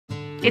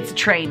It's a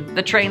train.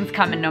 The train's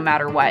coming no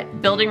matter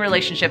what. Building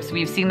relationships,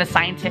 we've seen the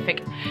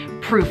scientific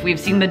proof, we've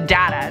seen the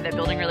data that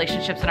building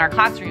relationships in our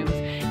classrooms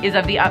is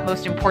of the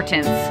utmost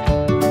importance.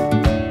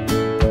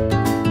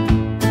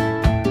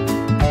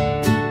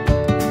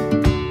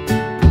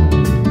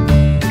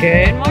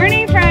 Good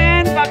morning,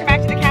 friends. Welcome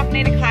back to the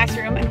Caffeinated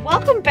Classroom, and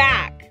welcome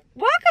back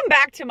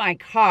to my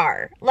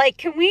car. Like,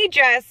 can we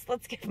just,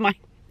 let's give my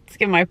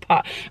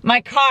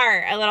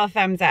car a little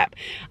thumbs up.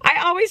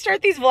 I always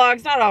start these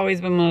vlogs, not always,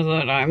 but most of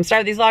the time,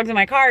 start these vlogs in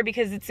my car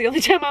because it's the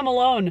only time I'm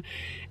alone.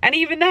 And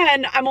even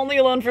then, I'm only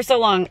alone for so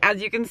long.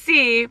 As you can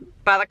see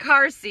by the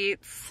car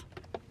seats,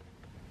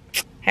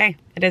 hey,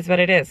 it is what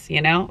it is,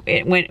 you know?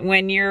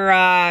 When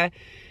you're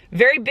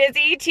very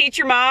busy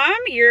teacher mom,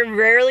 you're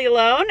rarely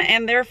alone,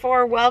 and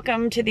therefore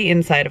welcome to the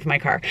inside of my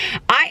car.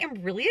 I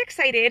am really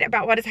excited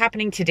about what is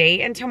happening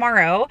today and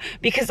tomorrow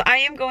because I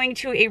am going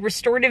to a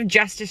restorative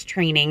justice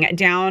training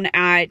down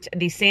at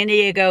the San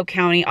Diego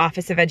County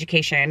Office of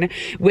Education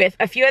with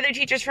a few other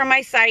teachers from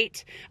my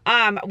site.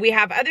 We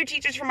have other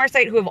teachers from our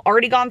site who have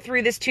already gone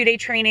through this 2-day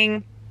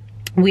training.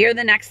 We are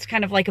the next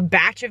kind of like a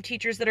batch of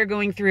teachers that are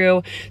going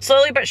through.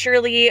 Slowly but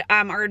surely,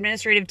 our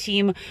administrative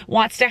team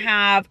wants to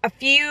have a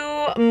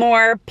few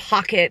more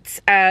pockets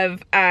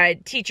of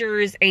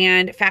teachers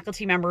and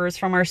faculty members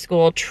from our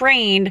school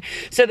trained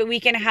so that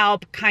we can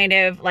help kind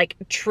of like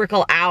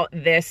trickle out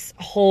this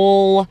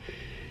whole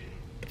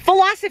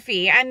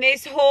philosophy and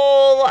this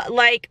whole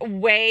like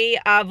way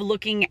of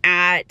looking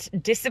at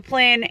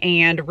discipline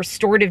and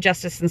restorative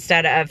justice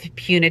instead of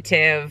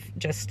punitive,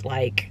 just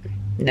like,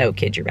 no,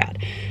 kid, you're bad.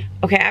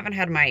 Okay, I haven't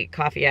had my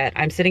coffee yet.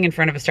 I'm sitting in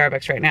front of a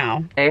Starbucks right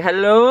now. Hey,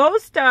 hello,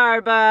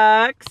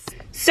 Starbucks.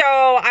 So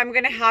I'm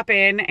gonna hop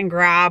in and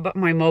grab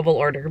my mobile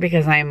order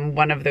because I'm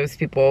one of those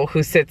people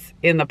who sits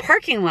in the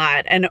parking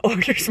lot and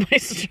orders my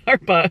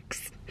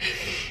Starbucks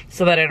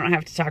so that I don't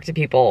have to talk to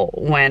people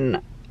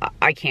when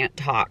I can't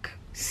talk,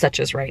 such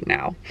as right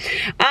now.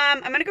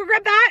 I'm gonna go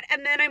grab that,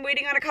 and then I'm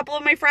waiting on a couple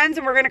of my friends,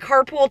 and we're gonna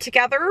carpool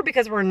together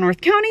because we're in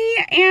North County,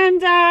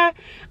 and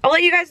I'll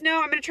let you guys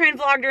know. I'm gonna try and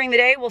vlog during the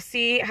day. We'll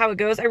see how it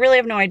goes. I really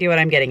have no idea what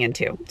I'm getting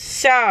into.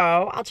 So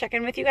I'll check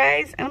in with you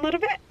guys in a little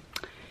bit.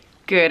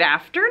 Good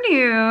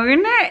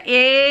afternoon.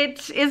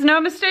 It is no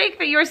mistake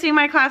that you are seeing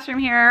my classroom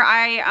here.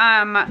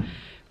 I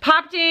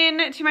popped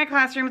in to my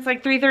classroom. It's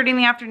like 3:30 in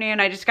the afternoon.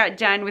 I just got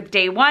done with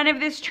day 1 of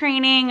this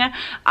training.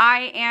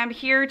 I am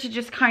here to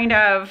just kind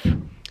of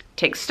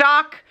take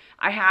stock.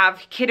 I have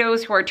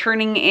kiddos who are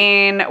turning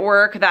in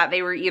work that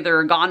they were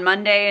either gone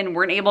Monday and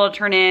weren't able to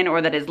turn in,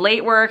 or that is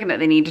late work and that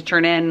they need to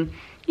turn in,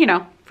 you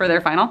know, for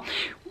their final,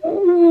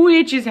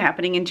 which is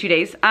happening in 2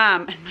 days.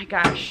 And my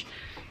gosh,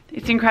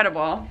 it's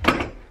incredible.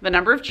 The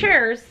number of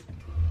chairs.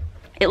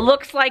 It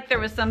looks like there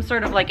was some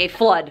sort of like a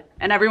flood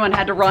and everyone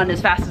had to run as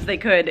fast as they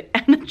could,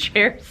 and the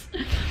chairs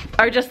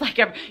are just like,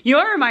 you know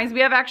what it reminds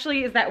me of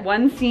actually is that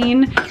one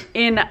scene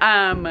in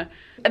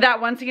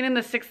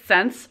The Sixth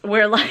Sense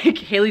where like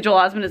Haley Joel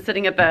Osment is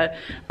sitting at the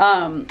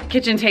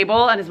kitchen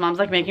table and his mom's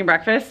like making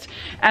breakfast,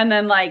 and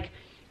then like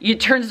you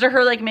turns to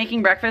her like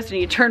making breakfast, and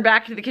you turn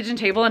back to the kitchen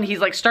table and he's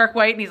like stark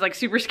white and he's like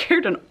super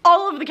scared and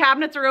all of the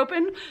cabinets are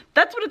open.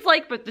 That's what it's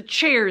like, but the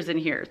chairs in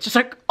here. It's just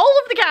like all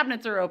of the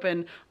cabinets are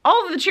open.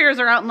 All of the chairs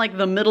are out in like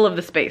the middle of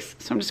the space.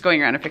 So I'm just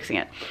going around and fixing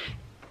it.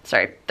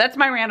 Sorry, that's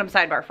my random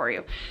sidebar for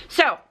you.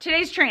 So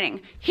today's training,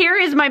 here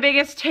is my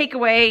biggest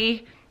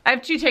takeaway. I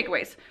have 2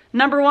 takeaways.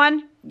 Number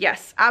 1,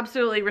 yes,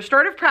 absolutely.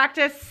 Restorative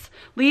practice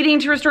leading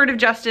to restorative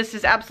justice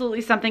is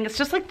absolutely something. It's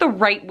just like the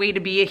right way to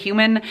be a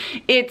human.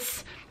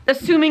 It's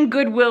assuming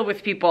goodwill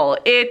with people.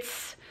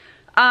 It's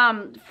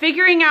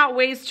figuring out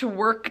ways to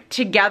work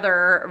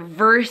together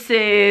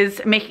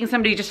versus making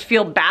somebody just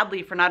feel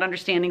badly for not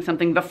understanding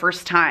something the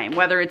first time,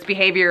 whether it's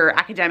behavior or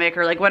academic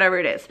or like whatever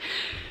it is.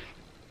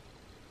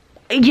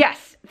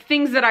 Yes,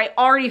 things that I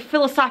already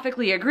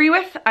philosophically agree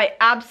with, I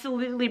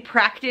absolutely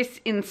practice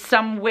in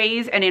some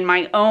ways and in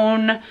my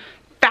own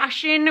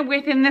fashion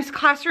within this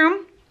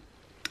classroom.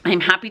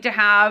 I'm happy to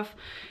have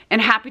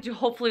and happy to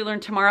hopefully learn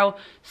tomorrow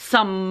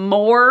some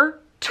more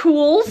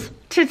tools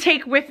to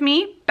take with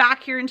me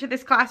back here into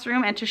this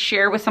classroom and to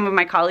share with some of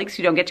my colleagues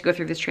who don't get to go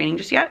through this training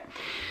just yet.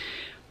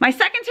 My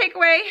second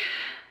takeaway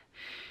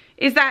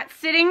is that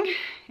sitting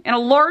in a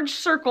large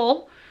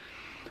circle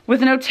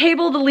with no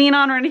table to lean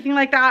on or anything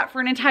like that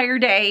for an entire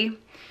day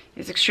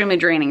is extremely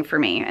draining for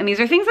me. And these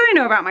are things that I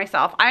know about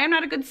myself. I am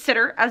not a good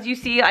sitter, as you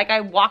see. Like,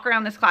 I walk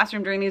around this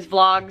classroom during these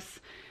vlogs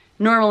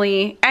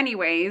normally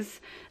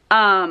anyways,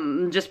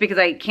 just because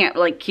I can't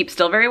like keep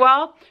still very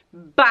well.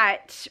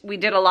 But we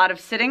did a lot of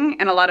sitting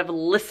and a lot of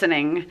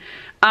listening.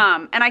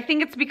 And I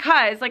think it's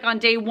because like on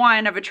day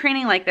 1 of a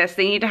training like this,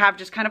 they need to have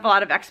just kind of a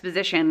lot of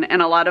exposition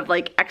and a lot of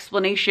like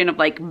explanation of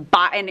like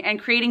and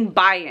creating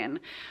buy-in.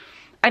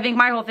 I think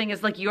my whole thing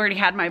is like, you already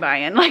had my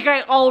buy-in. Like,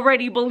 I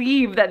already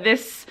believe that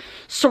this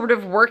sort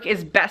of work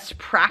is best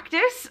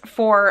practice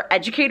for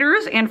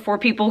educators and for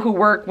people who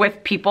work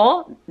with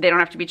people. They don't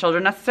have to be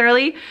children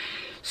necessarily.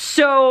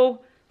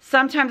 So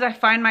sometimes I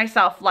find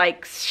myself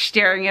like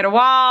staring at a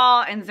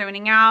wall and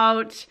zoning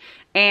out,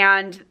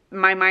 and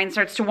my mind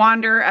starts to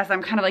wander as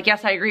I'm kind of like,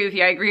 yes, I agree with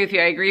you, I agree with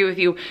you, I agree with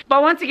you.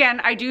 But once again,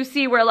 I do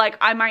see where like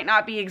I might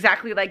not be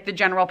exactly like the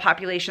general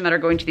population that are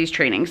going to these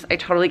trainings. I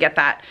totally get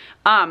that.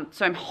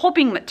 So I'm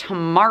hoping that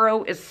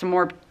tomorrow is some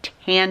more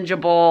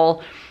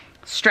tangible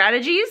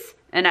strategies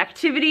and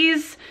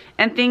activities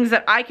and things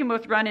that I can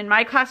both run in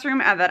my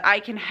classroom and that I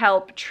can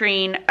help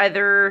train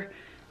other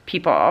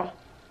people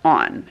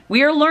on.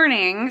 We are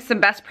learning some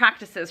best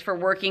practices for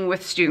working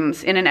with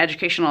students in an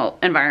educational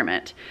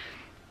environment.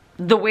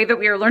 The way that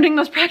we are learning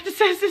those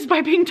practices is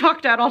by being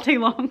talked at all day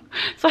long.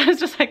 So I was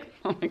just like,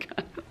 oh my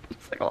God,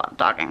 it's like a lot of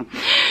talking.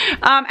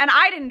 And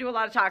I didn't do a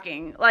lot of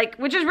talking, like,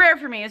 which is rare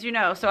for me, as you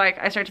know, so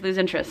I start to lose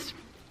interest.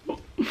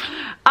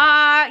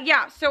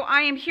 Yeah, so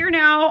I am here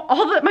now.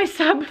 All that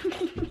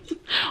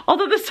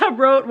the sub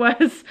wrote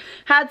was,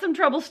 had some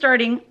trouble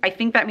starting. I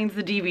think that means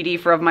the DVD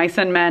for Of Mice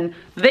and Men.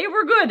 They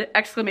were good,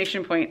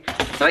 exclamation point.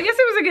 So I guess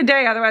it was a good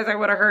day, otherwise I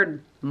would have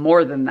heard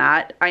more than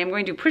that. I am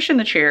going to push in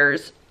the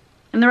chairs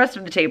and the rest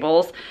of the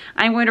tables.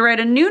 I'm going to write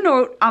a new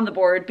note on the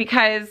board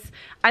because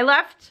I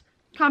left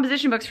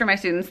composition books for my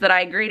students that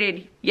I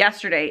graded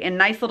yesterday in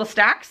nice little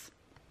stacks.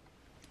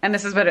 And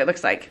this is what it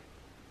looks like.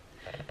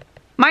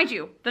 Mind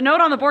you, the note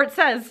on the board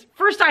says,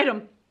 first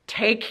item,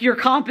 take your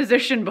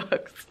composition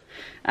books.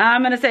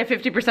 I'm gonna say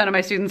 50% of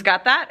my students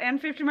got that and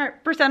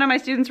 50% of my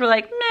students were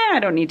like, nah, I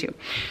don't need to.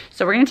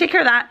 So we're gonna take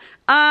care of that.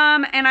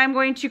 And I'm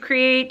going to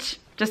create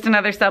just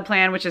another sub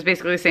plan, which is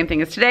basically the same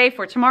thing as today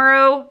for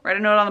tomorrow. Write a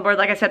note on the board,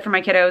 like I said, for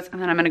my kiddos,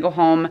 and then I'm gonna go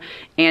home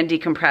and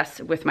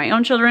decompress with my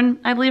own children.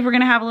 I believe we're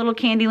gonna have a little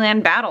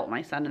Candyland battle,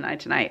 my son and I,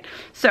 tonight.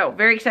 So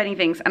very exciting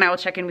things, and I will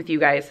check in with you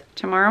guys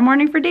tomorrow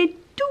morning for day 2.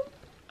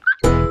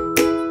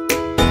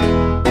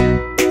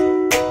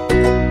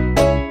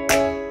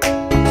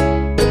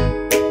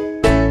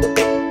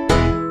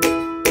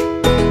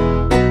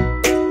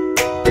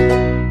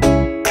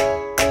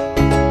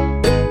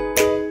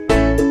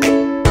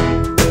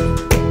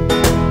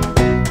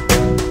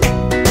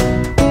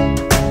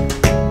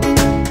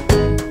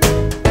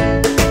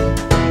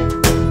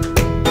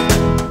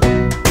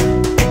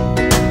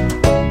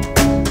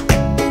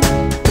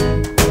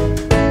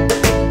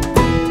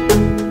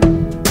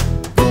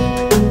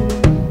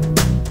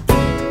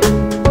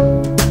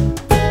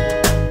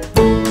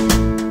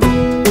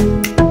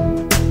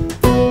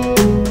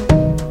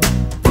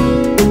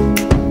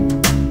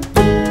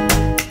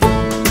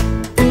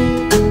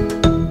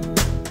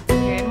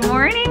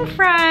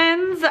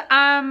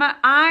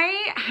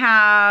 I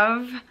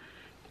have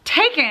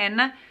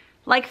taken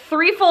like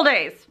 3 full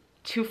days,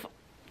 two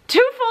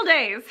full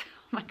days.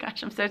 Oh my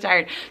gosh, I'm so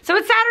tired. So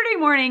it's Saturday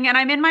morning and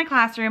I'm in my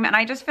classroom and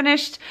I just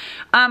finished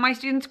my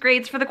students'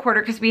 grades for the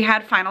quarter because we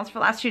had finals for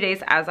the last 2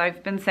 days, as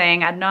I've been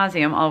saying ad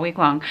nauseum all week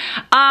long.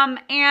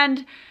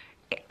 And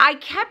I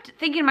kept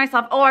thinking to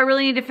myself, oh, I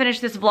really need to finish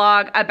this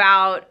vlog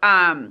about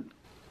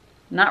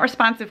not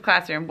responsive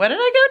classroom. What did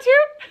I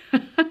go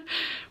to?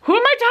 Who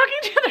am I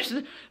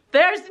talking to?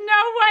 There's no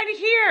one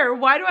here.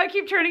 Why do I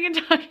keep turning and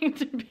talking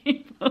to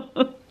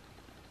people?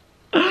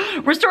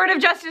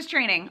 Restorative justice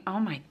training.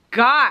 Oh my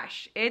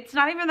gosh. It's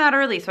not even that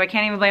early, so I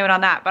can't even blame it on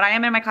that. But I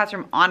am in my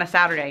classroom on a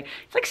Saturday.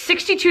 It's like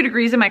 62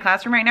 degrees in my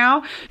classroom right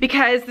now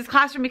because this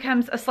classroom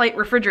becomes a slight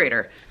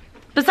refrigerator.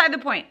 Beside the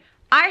point.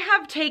 I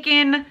have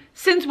taken,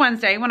 since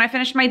Wednesday, when I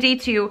finished my day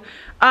 2,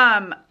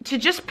 to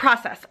just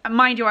process.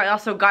 Mind you, I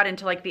also got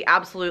into like the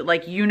absolute,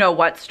 like, you know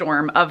what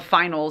storm of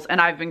finals, and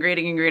I've been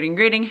grading and grading and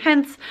grading.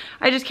 Hence,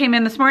 I just came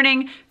in this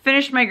morning,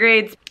 finished my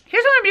grades.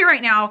 Here's what I'm gonna do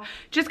right now,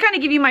 just kind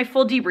of give you my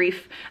full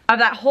debrief of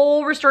that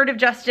whole restorative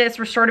justice,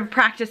 restorative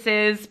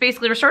practices.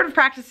 Basically, restorative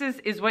practices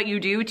is what you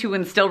do to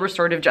instill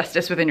restorative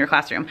justice within your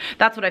classroom.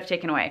 That's what I've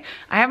taken away.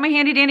 I have my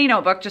handy dandy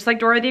notebook, just like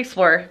Dora the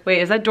Explorer. Wait,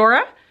 is that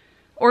Dora?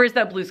 Or is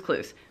that Blue's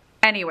Clues?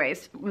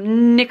 Anyways,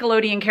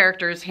 Nickelodeon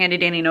characters, handy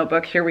dandy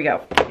notebook. Here we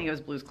go. I think it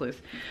was Blue's Clues.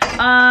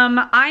 I'm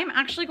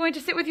actually going to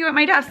sit with you at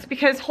my desk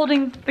because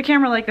holding the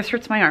camera like this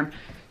hurts my arm.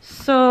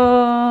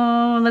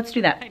 So let's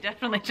do that. I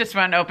definitely just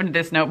went and opened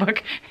this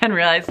notebook and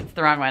realized it's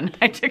the wrong one.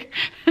 I took,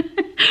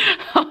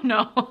 oh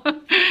no,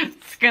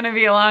 it's gonna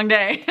be a long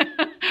day.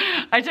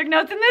 I took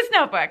notes in this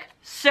notebook.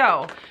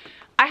 So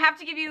I have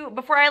to give you,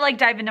 before I like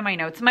dive into my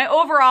notes, my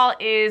overall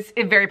is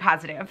very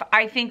positive.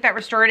 I think that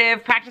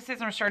restorative practices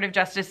and restorative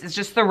justice is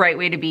just the right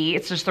way to be.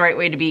 It's just the right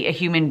way to be a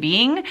human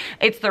being.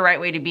 It's the right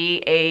way to be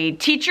a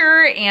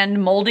teacher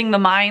and molding the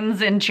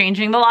minds and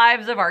changing the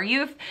lives of our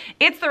youth.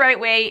 It's the right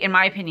way, in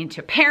my opinion,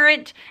 to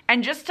parent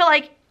and just to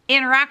like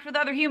interact with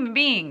other human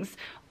beings.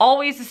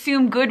 Always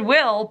assume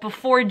goodwill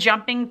before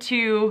jumping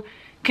to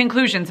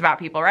conclusions about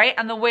people, right?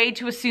 And the way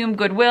to assume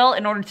goodwill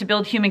in order to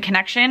build human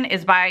connection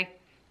is by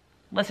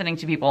listening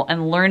to people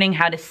and learning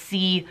how to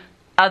see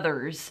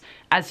others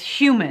as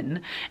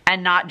human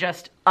and not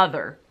just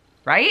other,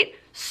 right?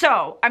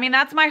 So, I mean,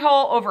 that's my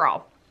whole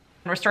overall.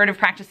 Restorative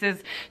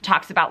practices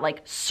talks about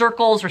like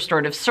circles,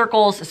 restorative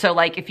circles. So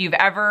like if you've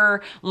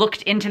ever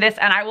looked into this,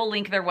 and I will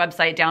link their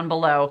website down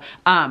below.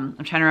 I'm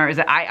trying to remember, is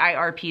it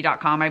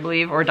iirp.com, I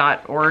believe, or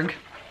 .org?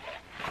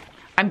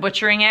 I'm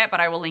butchering it, but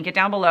I will link it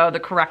down below, the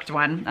correct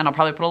one, and I'll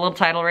probably put a little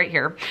title right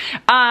here.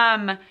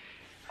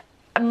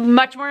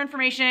 Much more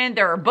information.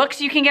 There are books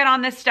you can get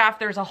on this stuff.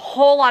 There's a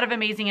whole lot of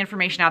amazing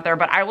information out there,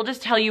 but I will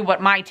just tell you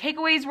what my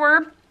takeaways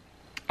were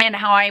and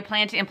how I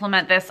plan to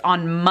implement this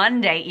on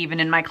Monday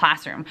even in my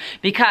classroom.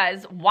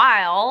 Because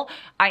while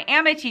I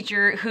am a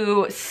teacher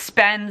who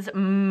spends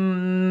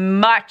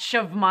much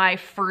of my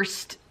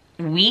first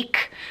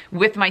week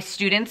with my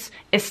students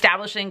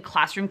establishing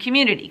classroom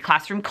community,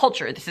 classroom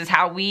culture. This is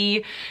how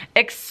we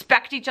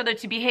expect each other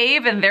to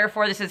behave, and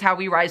therefore this is how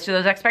we rise to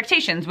those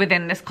expectations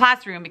within this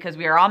classroom, because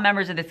we are all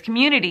members of this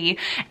community,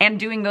 and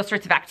doing those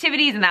sorts of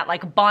activities and that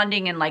like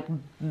bonding and like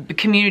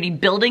community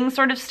building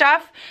sort of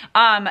stuff.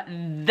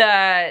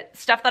 The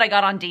stuff that I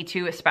got on day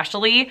 2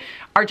 especially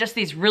are just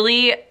these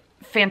really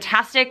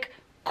fantastic,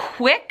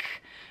 quick,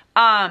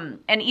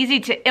 and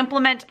easy to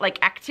implement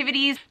like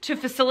activities to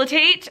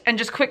facilitate and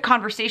just quick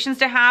conversations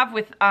to have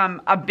with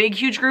a big,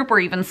 huge group or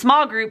even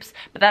small groups,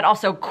 but that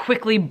also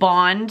quickly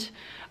bond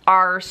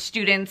our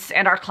students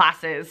and our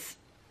classes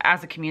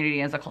as a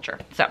community, as a culture.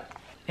 So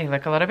they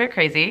look a little bit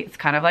crazy. It's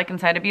kind of like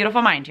inside a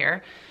beautiful mind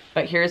here,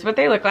 but here's what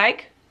they look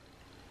like.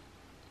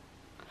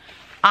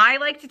 I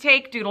like to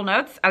take doodle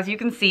notes, as you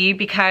can see,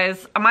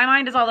 because my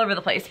mind is all over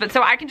the place, but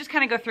so I can just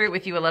kind of go through it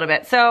with you a little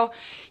bit. So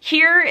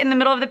here in the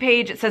middle of the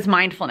page, it says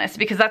mindfulness,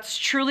 because that's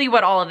truly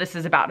what all of this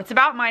is about. It's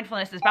about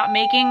mindfulness. It's about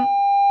making...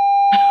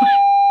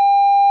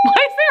 Why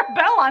is there a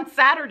bell on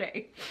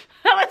Saturday?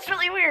 That's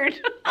really weird.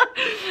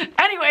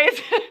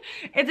 Anyways,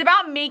 it's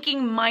about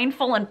making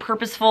mindful and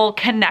purposeful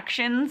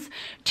connections,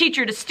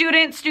 teacher to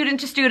student,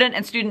 student to student,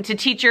 and student to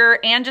teacher,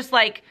 and just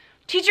like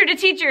teacher to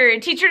teacher,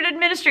 teacher to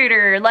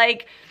administrator,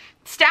 like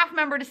staff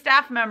member to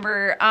staff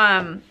member,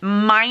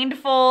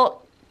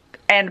 mindful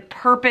and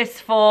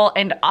purposeful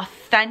and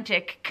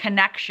authentic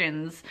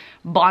connections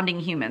bonding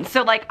humans.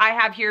 So like I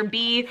have here,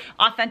 be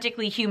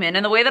authentically human.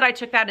 And the way that I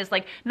took that is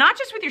like, not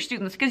just with your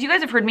students, because you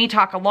guys have heard me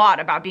talk a lot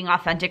about being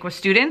authentic with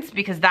students,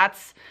 because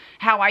that's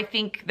how I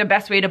think the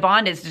best way to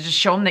bond is to just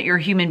show them that you're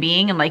a human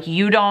being, and like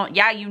you don't,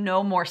 yeah, you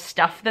know more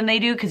stuff than they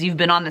do because you've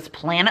been on this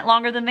planet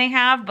longer than they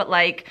have, but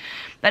like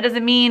that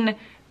doesn't mean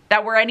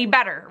that we're any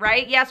better,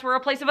 right? Yes, we're a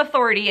place of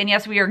authority, and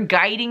yes, we are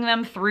guiding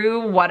them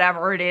through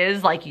whatever it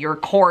is, like your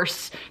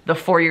course, the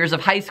 4 years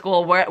of high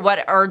school,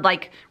 or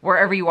like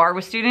wherever you are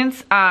with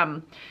students.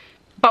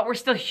 But we're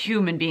still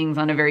human beings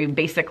on a very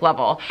basic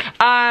level.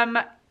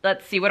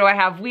 Let's see, what do I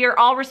have? We are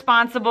all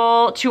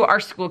responsible to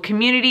our school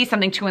community,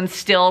 something to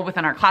instill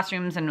within our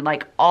classrooms and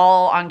like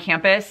all on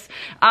campus.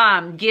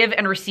 Give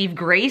and receive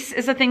grace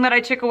is a thing that I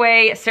took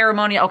away.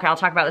 Ceremonial, okay, I'll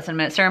talk about this in a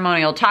minute.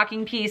 Ceremonial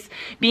talking piece,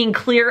 being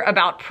clear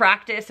about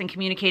practice and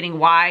communicating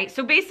why.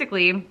 So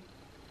basically,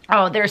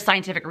 there's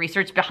scientific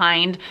research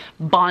behind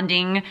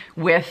bonding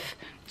with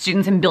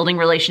students and building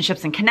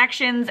relationships and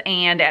connections,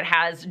 and it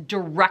has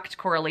direct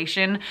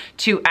correlation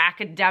to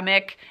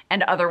academic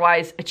and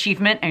otherwise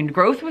achievement and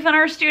growth within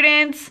our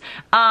students.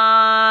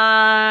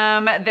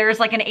 There's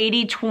like an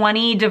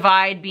 80-20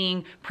 divide,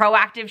 being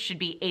proactive should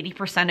be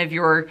 80% of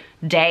your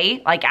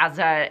day, like as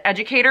an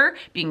educator,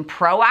 being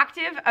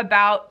proactive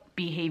about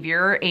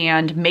behavior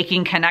and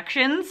making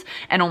connections,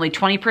 and only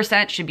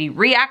 20% should be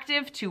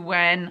reactive to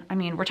when, I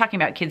mean, we're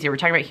talking about kids here, we're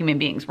talking about human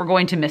beings. We're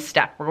going to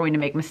misstep, we're going to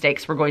make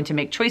mistakes, we're going to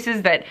make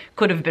choices that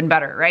could have been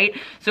better, right?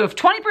 So if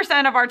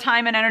 20% of our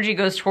time and energy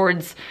goes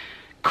towards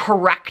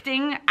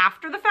correcting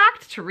after the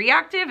fact, to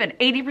reactive, and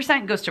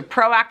 80% goes to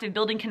proactive,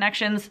 building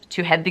connections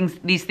to head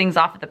these things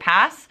off at the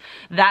pass,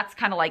 that's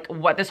kind of like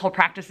what this whole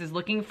practice is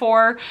looking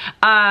for.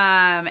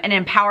 An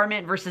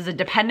empowerment versus a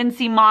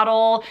dependency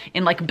model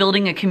in like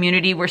building a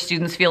community where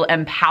students feel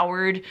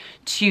empowered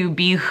to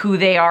be who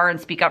they are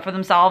and speak up for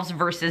themselves,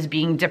 versus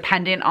being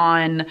dependent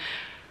on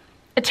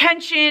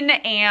attention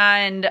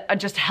and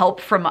just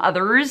help from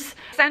others.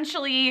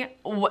 Essentially,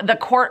 the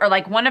core, or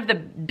like one of the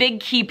big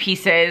key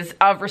pieces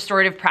of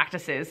restorative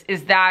practices,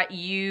 is that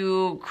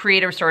you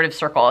create a restorative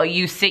circle.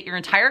 You sit your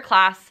entire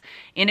class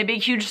in a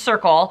big, huge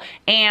circle,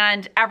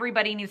 and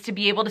everybody needs to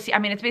be able to see. I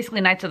mean, it's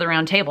basically Knights of the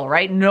Round Table,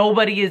 right?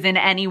 Nobody is in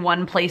any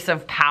one place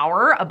of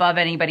power above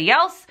anybody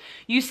else.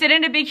 You sit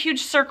in a big,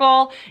 huge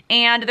circle,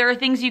 and there are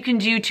things you can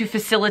do to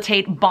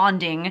facilitate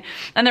bonding.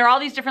 And there are all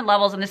these different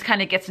levels, and this kind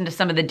of gets into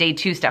some of the day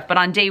 2 stuff. But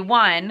on day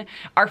 1,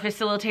 our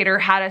facilitator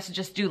had us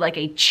just do like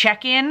a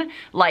check-in,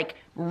 like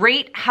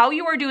rate how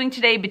you are doing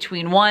today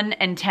between 1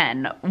 and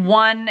 10.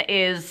 1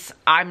 is,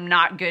 I'm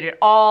not good at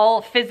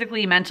all,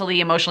 physically,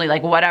 mentally, emotionally,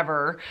 like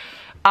whatever.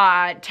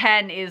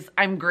 10 is,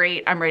 I'm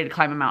great, I'm ready to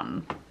climb a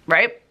mountain,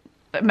 right?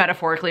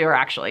 Metaphorically or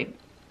actually.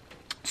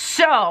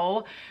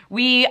 So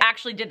we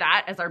actually did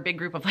that as our big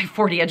group of like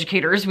 40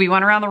 educators. We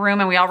went around the room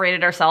and we all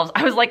rated ourselves.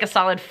 I was like a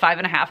solid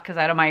 5.5 because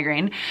I had a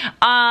migraine.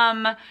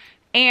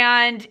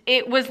 And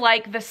it was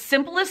like the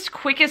simplest,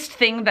 quickest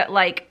thing that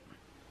like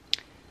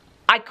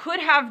I could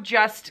have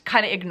just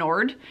kind of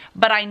ignored,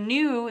 but I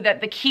knew that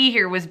the key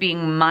here was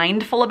being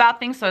mindful about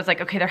things. So I was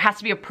like, okay, there has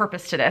to be a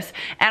purpose to this.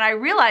 And I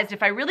realized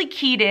if I really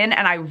keyed in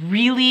and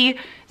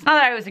it's not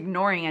that I was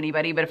ignoring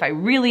anybody, but if I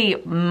really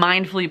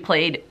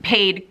mindfully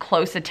paid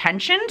close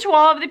attention to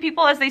all of the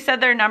people as they said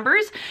their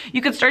numbers,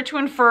 you could start to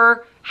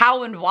infer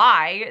how and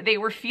why they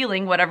were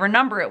feeling whatever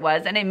number it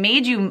was. And it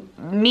made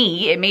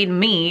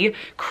me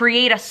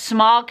create a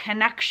small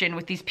connection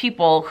with these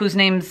people whose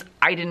names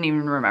I didn't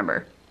even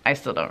remember. I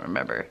still don't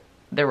remember.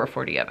 There were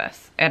 40 of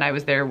us, and I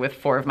was there with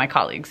 4 of my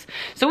colleagues.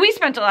 So we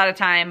spent a lot of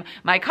time,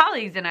 my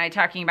colleagues and I,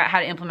 talking about how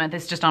to implement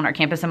this just on our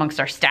campus amongst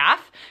our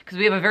staff, because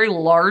we have a very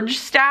large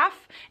staff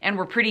and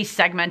we're pretty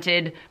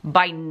segmented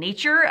by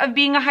nature of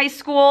being a high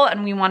school,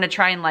 and we want to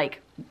try and like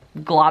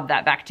glob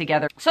that back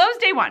together. So that was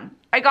day 1.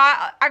 I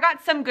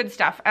got some good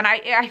stuff, and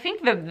I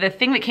think the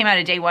thing that came out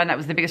of day 1 that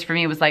was the biggest for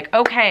me was like,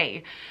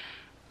 okay,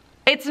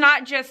 it's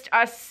not just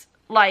us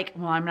like,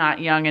 well, I'm not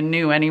young and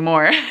new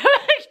anymore.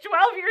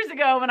 12 years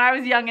ago when I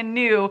was young and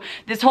new,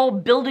 this whole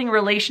building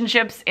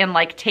relationships and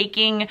like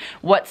taking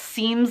what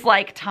seems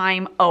like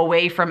time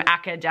away from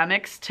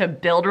academics to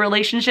build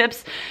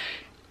relationships,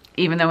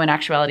 even though in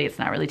actuality it's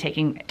not really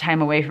taking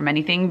time away from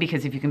anything,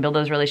 because if you can build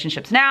those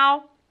relationships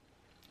now,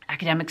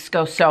 academics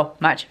go so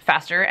much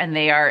faster and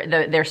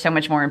they're so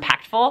much more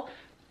impactful.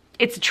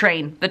 It's a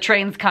train. The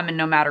train's coming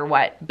no matter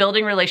what.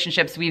 Building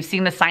relationships, we've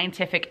seen the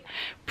scientific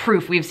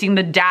proof. We've seen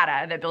the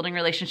data that building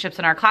relationships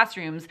in our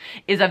classrooms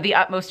is of the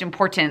utmost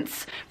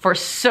importance for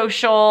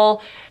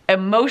social,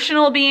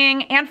 emotional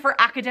being, and for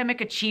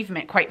academic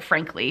achievement, quite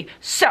frankly.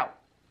 So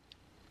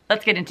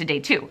let's get into day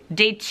 2.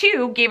 Day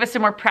 2 gave us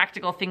some more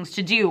practical things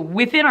to do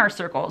within our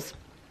circles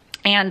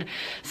and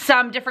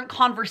some different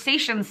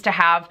conversations to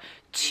have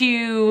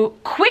to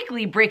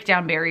quickly break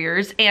down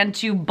barriers and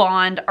to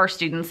bond our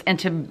students and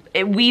to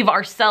weave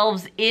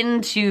ourselves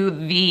into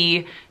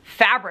the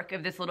fabric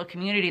of this little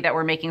community that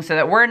we're making, so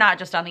that we're not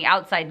just on the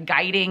outside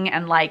guiding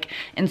and like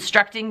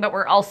instructing, but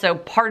we're also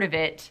part of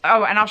it.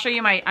 Oh, and I'll show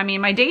you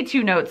my day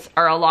 2 notes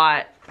are a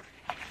lot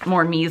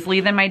more measly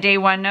than my day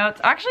 1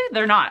 notes. Actually,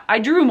 they're not. I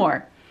drew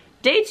more.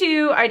 Day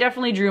 2, I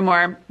definitely drew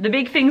more. The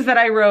big things that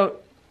I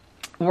wrote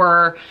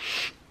were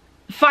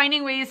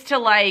finding ways to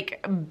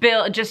like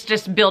build,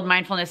 just build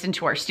mindfulness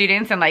into our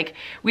students. And like,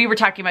 we were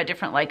talking about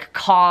different like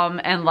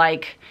calm and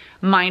like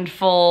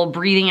mindful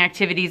breathing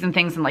activities and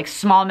things, and like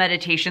small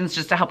meditations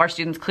just to help our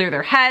students clear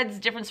their heads,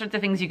 different sorts of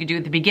things you could do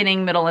at the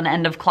beginning, middle, and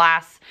end of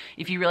class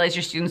if you realize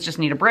your students just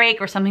need a break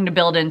or something to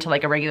build into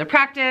like a regular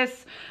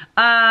practice.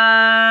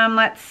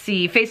 Let's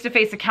see,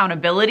 face-to-face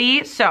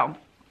accountability. So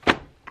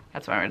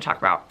that's what I'm gonna talk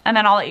about. And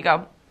then I'll let you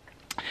go.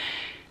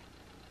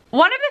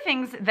 One of the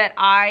things that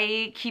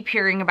I keep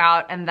hearing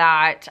about and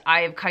that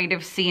I've kind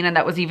of seen and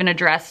that was even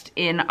addressed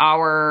in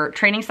our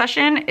training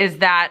session is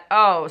that,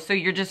 oh, so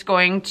you're just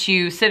going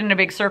to sit in a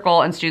big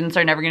circle and students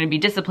are never going to be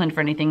disciplined for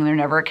anything and they're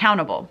never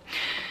accountable.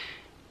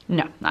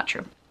 No, not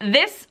true.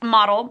 This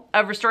model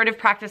of restorative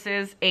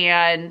practices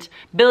and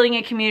building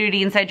a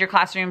community inside your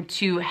classroom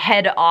to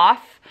head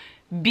off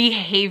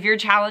behavior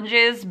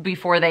challenges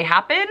before they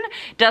happen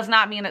does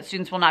not mean that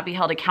students will not be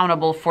held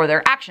accountable for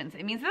their actions.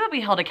 It means that they'll be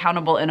held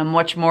accountable in a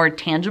much more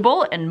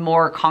tangible and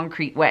more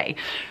concrete way.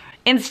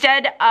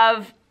 Instead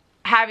of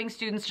having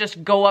students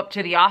just go up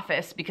to the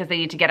office because they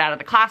need to get out of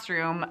the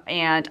classroom,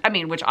 and I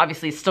mean, which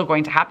obviously is still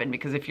going to happen,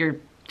 because if you're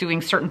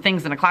doing certain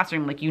things in a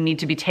classroom, like you need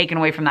to be taken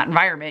away from that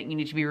environment, you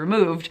need to be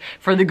removed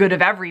for the good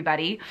of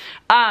everybody.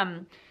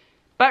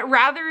 But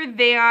rather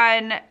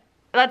than,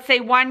 let's say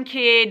one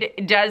kid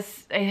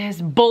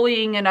is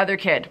bullying another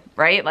kid,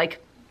 right?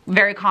 Like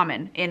very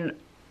common in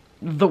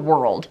the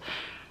world.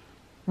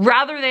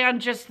 Rather than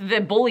just the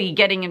bully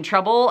getting in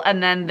trouble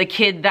and then the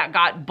kid that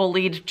got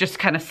bullied just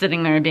kind of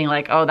sitting there and being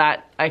like, oh,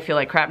 I feel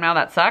like crap now,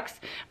 that sucks.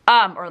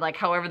 Or like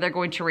however they're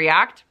going to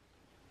react.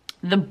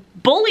 The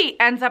bully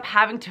ends up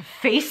having to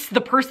face the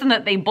person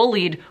that they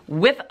bullied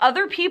with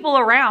other people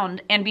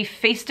around and be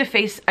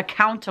face-to-face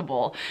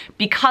accountable,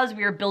 because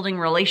we are building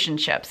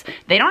relationships.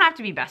 They don't have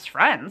to be best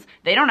friends.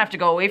 They don't have to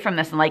go away from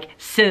this and like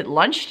sit at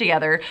lunch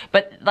together,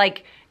 but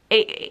like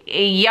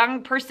a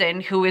young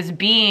person who is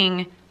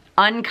being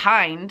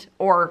unkind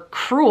or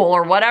cruel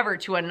or whatever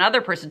to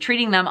another person,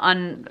 treating them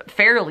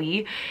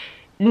unfairly,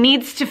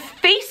 needs to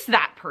face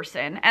that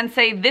person and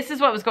say, this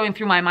is what was going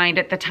through my mind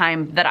at the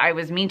time that I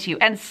was mean to you,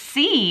 and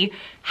see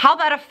how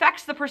that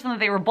affects the person that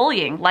they were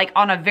bullying, like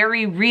on a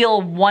very real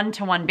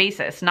one-to-one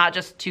basis, not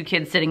just 2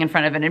 kids sitting in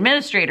front of an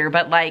administrator,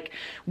 but like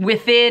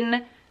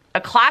within a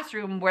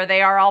classroom where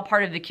they are all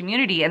part of the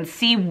community, and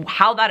see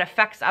how that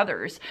affects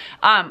others.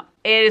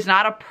 It is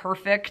not a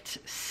perfect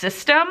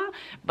system,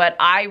 but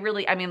I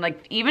mean,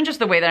 like even just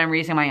the way that I'm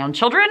raising my own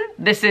children,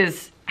 this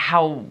is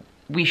how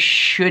we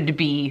should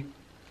be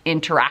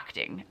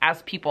interacting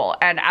as people.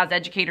 And as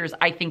educators,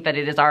 I think that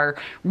it is our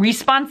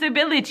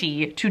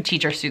responsibility to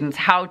teach our students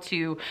how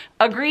to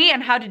agree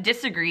and how to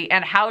disagree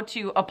and how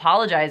to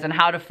apologize and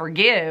how to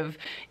forgive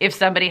if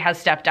somebody has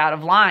stepped out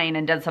of line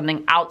and done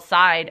something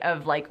outside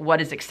of like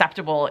what is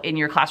acceptable in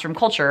your classroom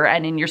culture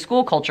and in your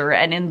school culture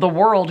and in the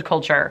world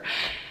culture.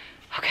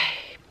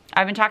 Okay,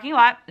 I've been talking a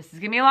lot. This is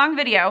gonna be a long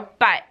video,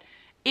 but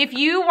if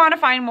you want to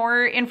find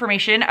more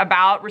information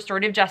about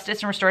restorative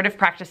justice and restorative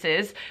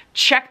practices,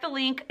 check the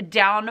link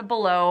down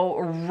below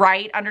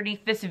right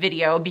underneath this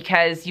video,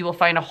 because you will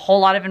find a whole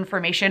lot of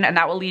information and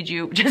that will lead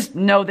you, just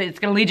know that it's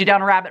going to lead you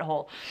down a rabbit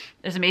hole.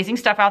 There's amazing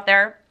stuff out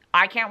there.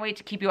 I can't wait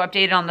to keep you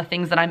updated on the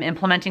things that I'm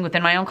implementing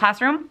within my own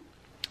classroom.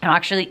 I'm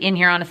actually in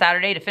here on a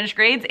Saturday to finish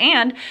grades,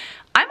 and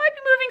I might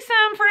be moving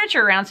some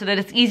furniture around so that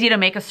it's easy to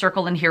make a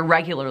circle in here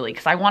regularly,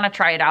 because I want to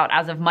try it out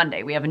as of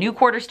Monday. We have a new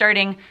quarter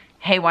starting.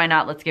 Hey, why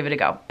not? Let's give it a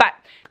go. But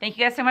thank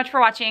you guys so much for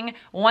watching.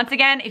 Once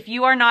again, if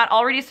you are not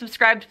already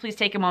subscribed, please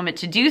take a moment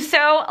to do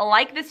so.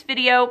 Like this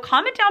video,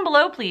 comment down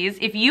below, please,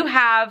 if you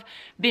have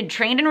been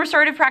trained in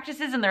restorative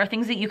practices and there are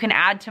things that you can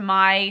add to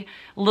my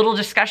little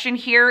discussion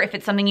here. If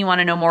it's something you want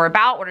to know more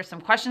about, what are some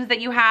questions that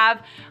you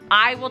have?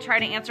 I will try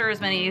to answer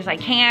as many as I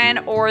can,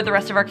 or the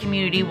rest of our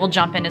community will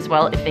jump in as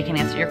well if they can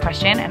answer your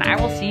question. And I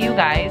will see you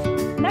guys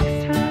next time.